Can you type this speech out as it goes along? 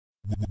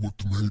What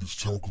the haters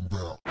talking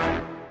about?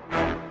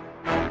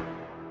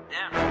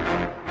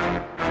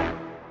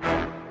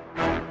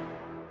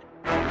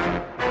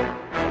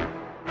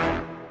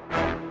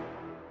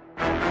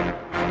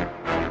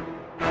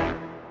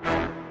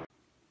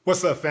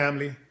 What's up,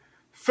 family?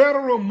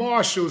 Federal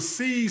marshals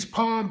seized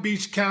Palm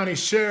Beach County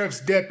Sheriff's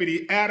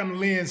Deputy Adam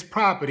Lynn's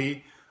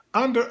property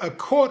under a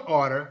court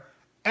order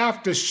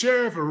after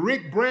Sheriff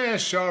Rick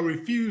Bradshaw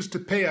refused to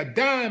pay a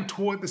dime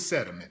toward the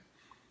settlement.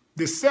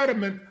 The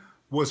settlement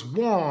was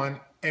won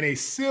in a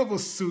civil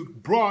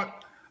suit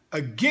brought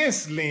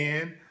against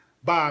Lynn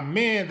by a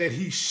man that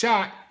he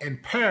shot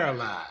and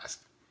paralyzed.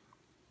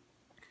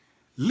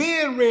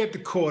 Lynn read the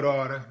court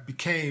order,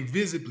 became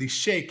visibly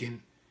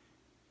shaken,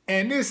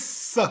 and this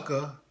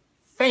sucker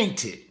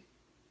fainted.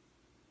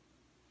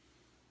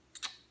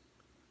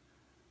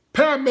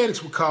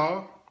 Paramedics were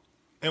called,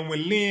 and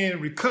when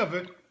Lynn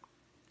recovered,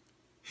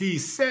 he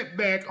sat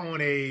back on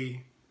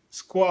a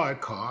squad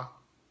car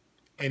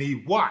and he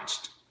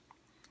watched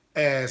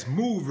as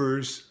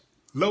movers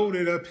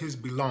loaded up his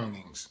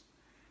belongings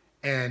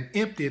and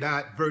emptied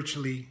out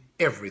virtually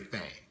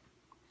everything.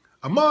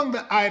 Among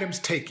the items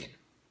taken,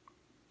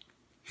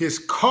 his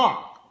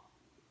car,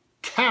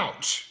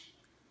 couch,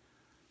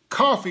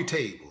 coffee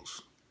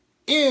tables,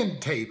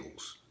 end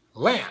tables,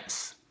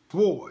 lamps,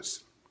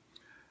 drawers,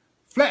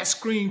 flat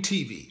screen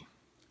TV,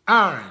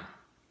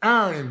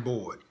 ironing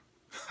board,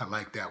 I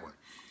like that one,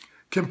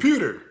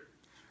 computer,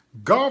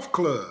 golf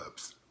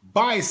clubs,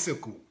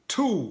 bicycle,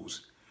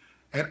 tools,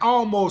 and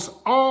almost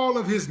all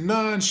of his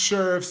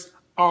non-sheriff's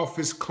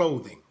office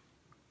clothing.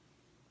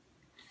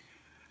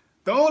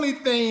 The only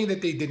thing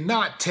that they did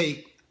not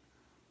take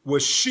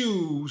was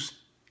shoes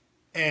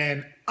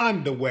and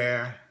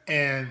underwear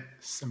and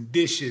some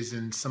dishes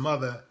and some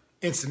other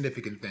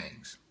insignificant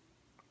things.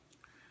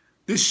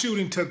 This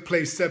shooting took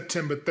place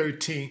September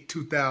 13,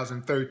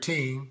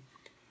 2013,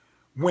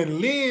 when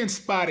Lynn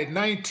spotted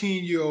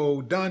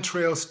 19-year-old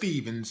Dontrell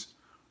Stevens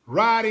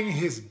riding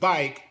his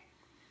bike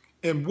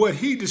in what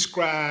he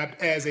described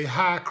as a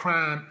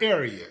high-crime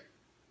area,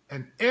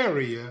 an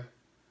area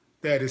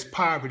that is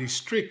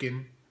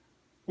poverty-stricken,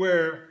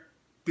 where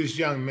this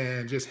young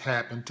man just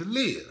happened to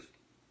live.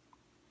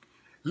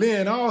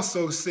 Lynn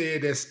also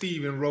said that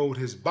Steven rode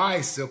his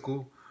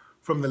bicycle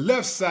from the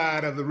left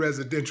side of the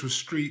residential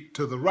street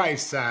to the right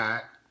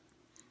side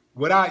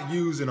without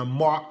using a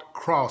marked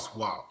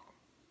crosswalk.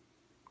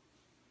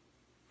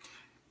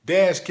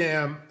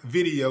 Dashcam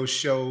video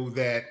showed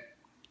that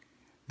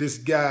this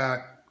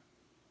guy,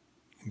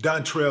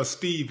 Dontrell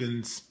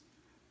Stevens,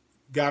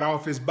 got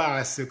off his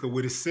bicycle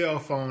with his cell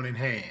phone in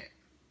hand.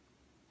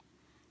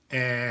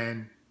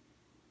 And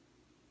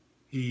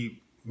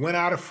he went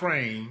out of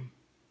frame,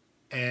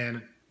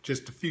 and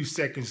just a few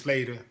seconds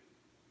later,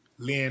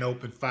 Lynn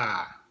opened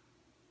fire,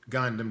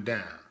 gunned him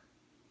down.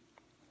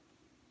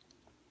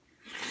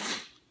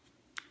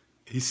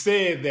 He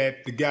said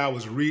that the guy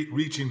was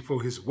reaching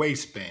for his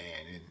waistband.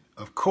 And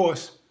of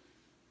course,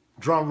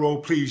 drum roll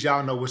please,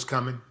 y'all know what's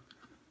coming.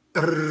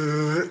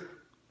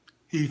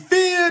 He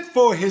feared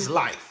for his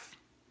life.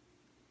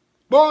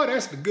 Boy,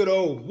 that's the good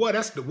old, boy,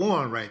 that's the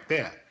one right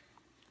there.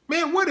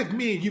 Man, what if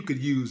me and you could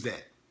use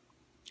that?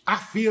 I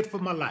feared for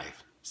my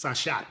life, so I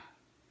shot him.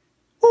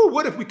 Ooh,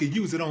 what if we could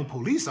use it on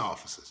police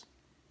officers?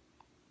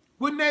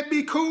 Wouldn't that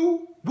be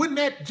cool? Wouldn't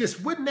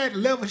that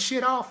level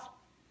shit off?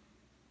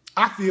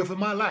 I fear for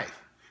my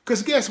life.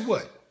 Because guess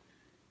what?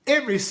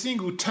 Every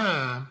single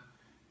time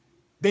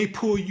they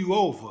pull you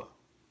over,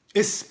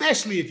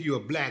 especially if you're a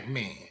black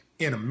man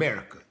in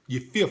America, you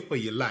fear for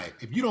your life.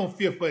 If you don't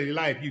fear for your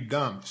life, you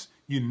dumb.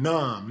 You're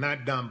numb.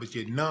 Not dumb, but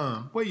you're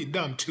numb. Well, you're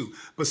dumb too.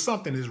 But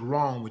something is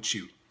wrong with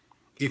you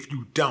if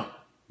you don't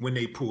when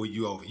they pull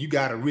you over. You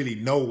got to really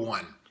know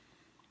one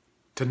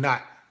to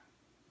not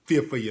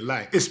fear for your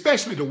life,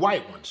 especially the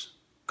white ones,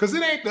 because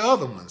it ain't the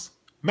other ones.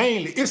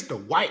 Mainly, it's the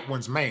white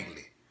ones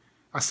mainly.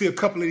 I see a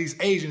couple of these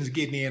Asians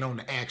getting in on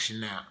the action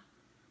now,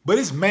 but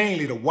it's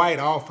mainly the white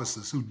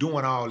officers who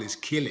doing all this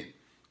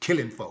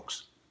killing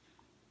folks.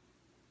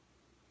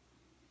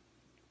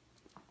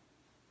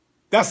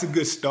 That's a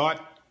good start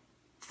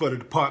for the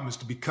departments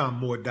to become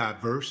more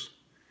diverse,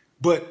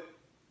 but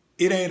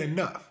it ain't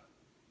enough,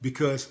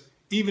 because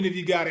even if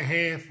you got a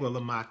handful of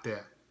them out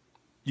there,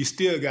 you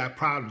still got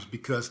problems,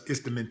 because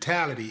it's the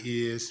mentality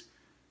is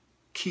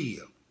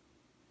kill.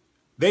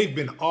 They've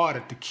been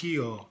ordered to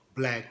kill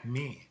black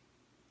men.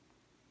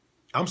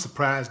 I'm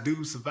surprised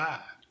dude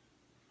survived.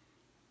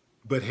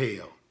 But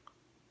hell,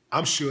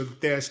 I'm sure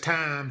that there's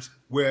times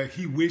where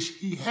he wished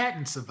he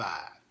hadn't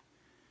survived,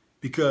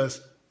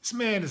 because this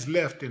man is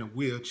left in a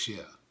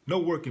wheelchair, no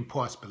working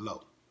parts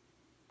below.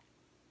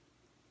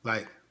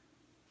 Like,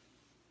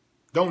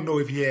 don't know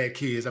if he had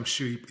kids. I'm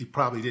sure he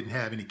probably didn't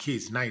have any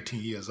kids, 19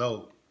 years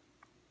old.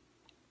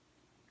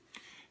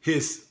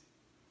 His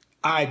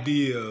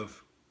idea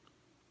of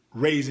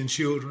raising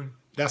children,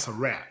 that's a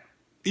wrap.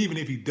 Even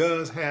if he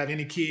does have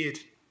any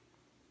kids,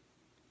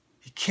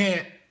 he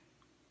can't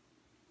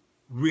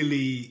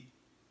really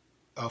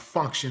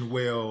function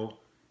well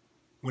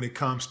when it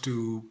comes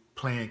to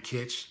playing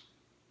catch,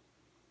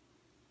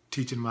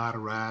 teaching them how to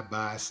ride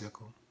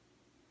bicycle.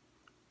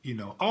 You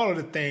know, all of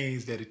the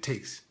things that it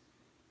takes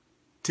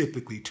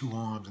typically 2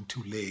 arms and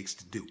 2 legs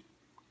to do.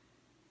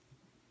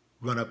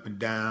 Run up and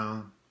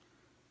down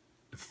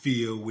the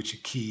field with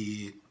your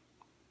kid,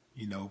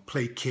 you know,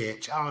 play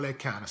catch, all that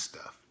kind of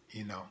stuff,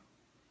 you know.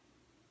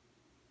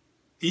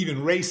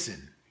 Even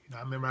racing. You know,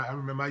 I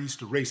remember I used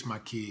to race my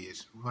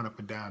kids, run up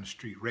and down the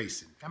street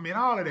racing. I mean,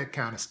 all of that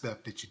kind of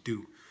stuff that you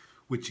do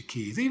with your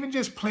kids. Even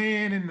just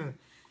playing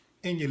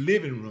in your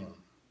living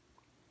room.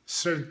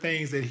 Certain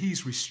things that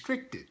he's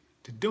restricted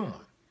to doing.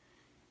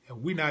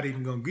 And we're not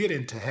even going to get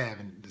into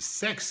having the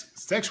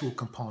sexual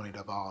component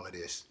of all of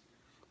this.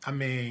 I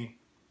mean,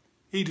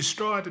 he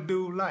destroyed the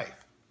dude's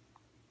life.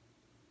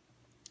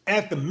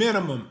 At the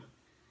minimum,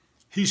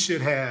 he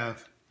should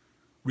have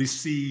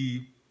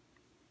received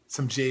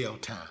some jail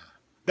time.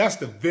 That's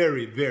the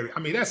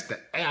that's the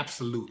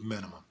absolute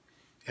minimum.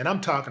 And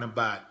I'm talking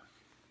about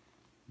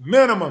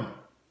minimum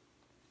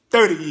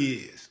 30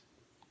 years.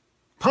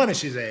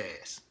 Punish his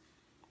ass.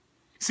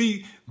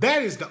 See,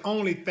 that is the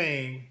only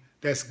thing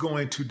that's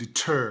going to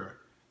deter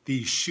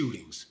these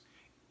shootings.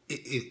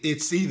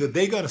 It's either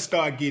they're going to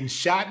start getting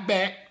shot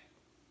back,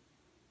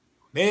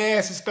 their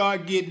asses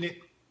start getting it,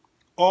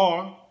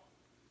 or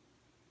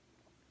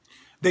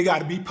they got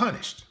to be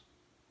punished.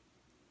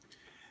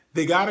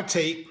 They got to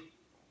take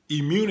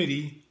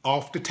immunity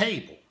off the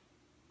table.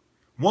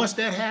 Once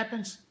that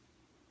happens,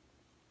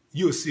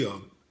 you'll see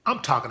I'm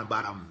talking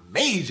about a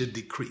major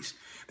decrease.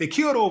 They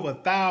killed over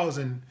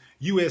 1,000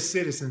 U.S.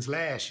 citizens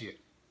last year.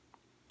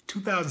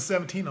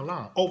 2017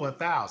 alone, over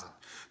 1,000.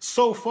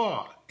 So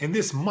far, in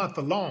this month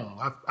alone,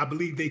 I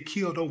believe they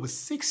killed over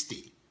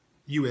 60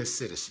 U.S.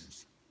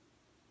 citizens.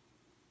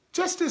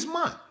 Just this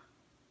month.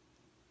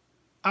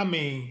 I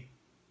mean,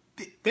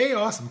 they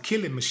are some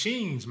killing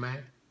machines,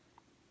 man.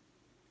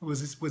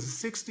 Was it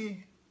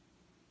 60?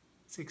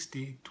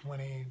 60,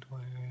 20,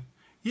 20.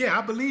 Yeah,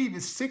 I believe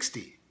it's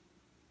 60.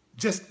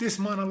 Just this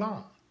month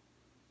alone.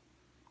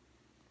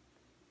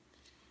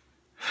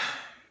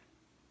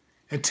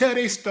 Until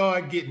they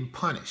start getting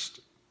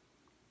punished.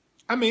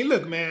 I mean,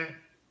 look, man,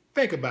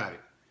 think about it.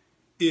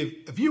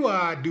 If you or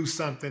I do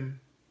something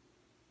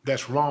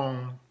that's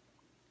wrong,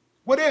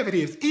 whatever it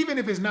is, even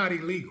if it's not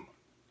illegal,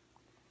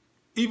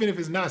 even if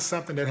it's not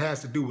something that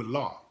has to do with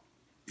law,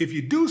 if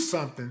you do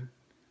something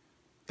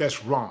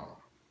that's wrong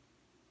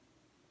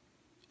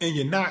and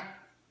you're not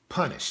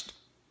punished,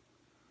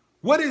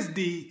 what is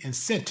the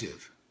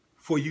incentive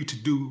for you to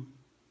do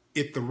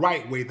it the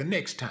right way the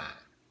next time?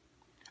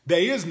 There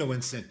is no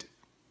incentive.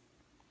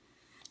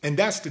 And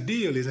that's the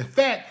deal is, in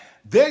fact,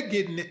 they're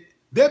being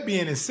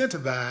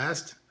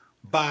incentivized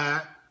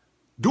by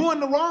doing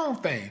the wrong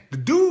thing. The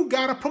dude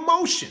got a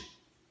promotion.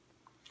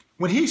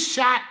 When he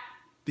shot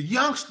the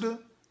youngster,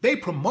 they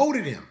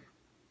promoted him.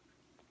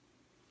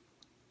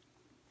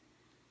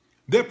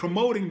 They're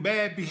promoting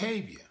bad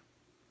behavior.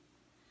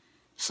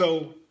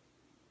 So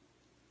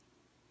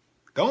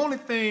the only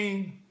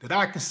thing that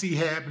I can see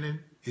happening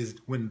is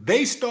when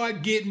they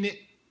start getting it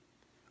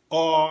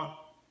or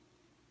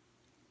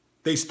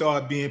they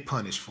start being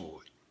punished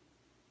for it.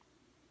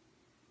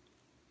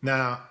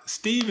 Now,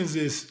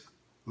 Stevens'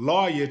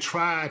 lawyer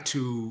tried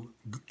to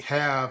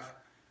have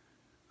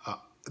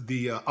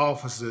the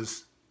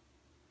officers'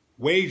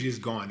 wages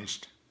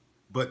garnished,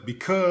 but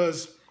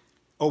because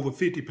over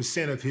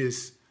 50% of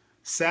his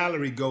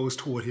salary goes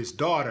toward his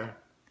daughter,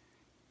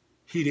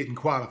 he didn't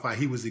qualify.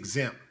 He was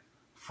exempt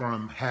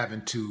from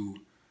having to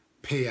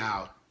pay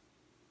out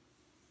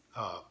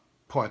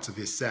parts of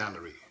his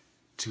salary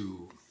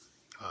to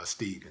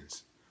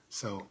Stevens.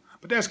 So,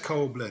 but that's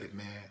cold-blooded,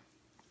 man.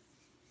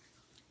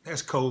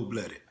 That's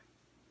cold-blooded.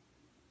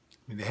 I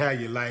mean, to have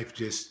your life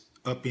just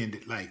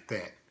upended like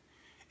that.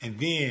 And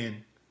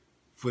then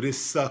for this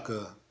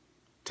sucker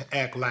to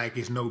act like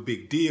it's no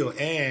big deal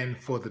and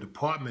for the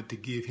department to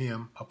give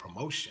him a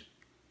promotion.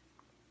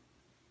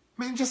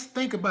 Man, just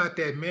think about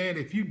that, man.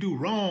 If you do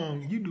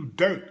wrong, you do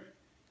dirt,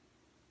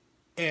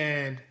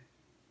 and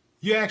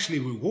you're actually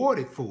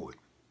rewarded for it.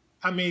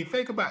 I mean,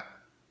 think about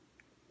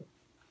it.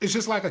 It's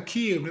just like a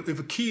kid. If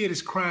a kid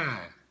is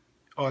crying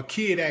or a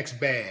kid acts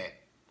bad,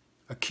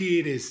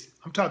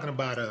 I'm talking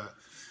about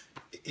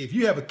if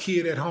you have a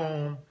kid at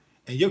home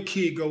and your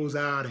kid goes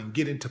out and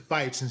get into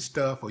fights and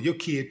stuff, or your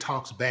kid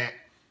talks back,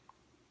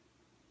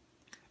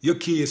 your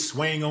kid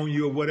swing on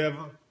you or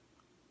whatever,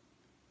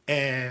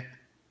 and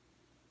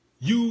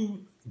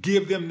you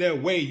give them their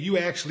way, you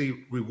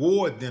actually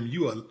reward them.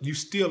 You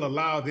still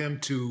allow them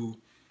to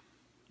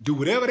do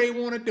whatever they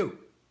want to do.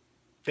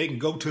 They can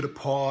go to the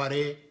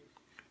party.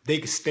 They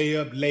can stay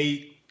up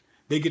late.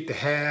 They get to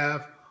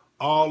have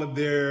all of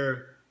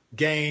their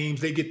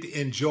games. They get to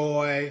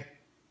enjoy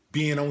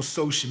being on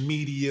social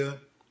media.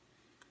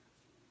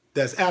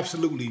 There's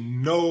absolutely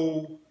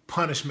no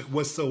punishment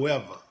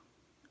whatsoever.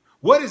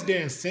 What is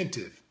their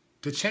incentive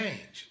to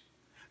change?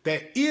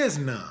 There is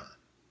none.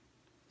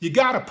 You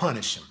got to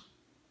punish them,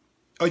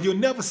 or you'll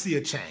never see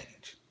a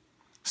change.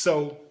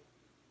 So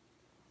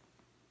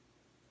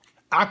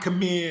I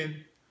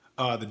commend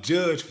the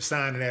judge for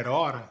signing that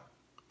order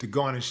to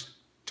garnish,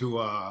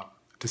 to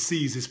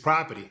seize his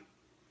property.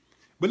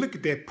 But look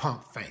at that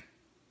punk faint.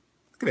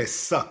 Look at that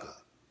sucker.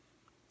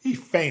 He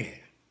fainted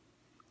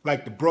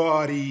like the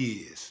broad he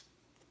is.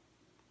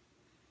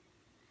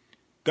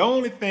 The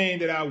only thing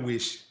that I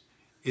wish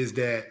is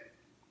that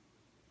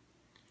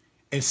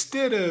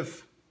instead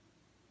of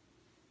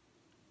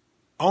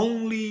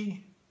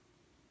only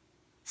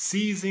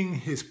seizing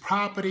his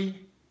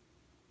property,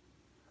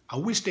 I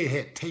wish they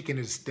had taken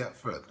it a step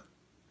further.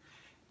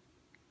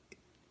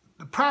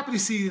 The property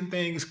seizing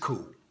thing is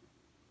cool.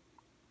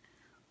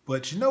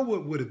 But you know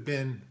what would have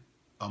been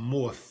a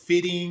more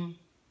fitting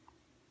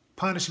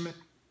punishment?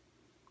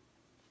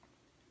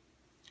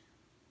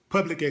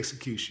 Public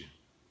execution.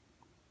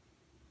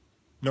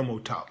 No more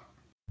talk.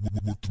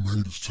 What the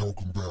haters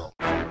talking about?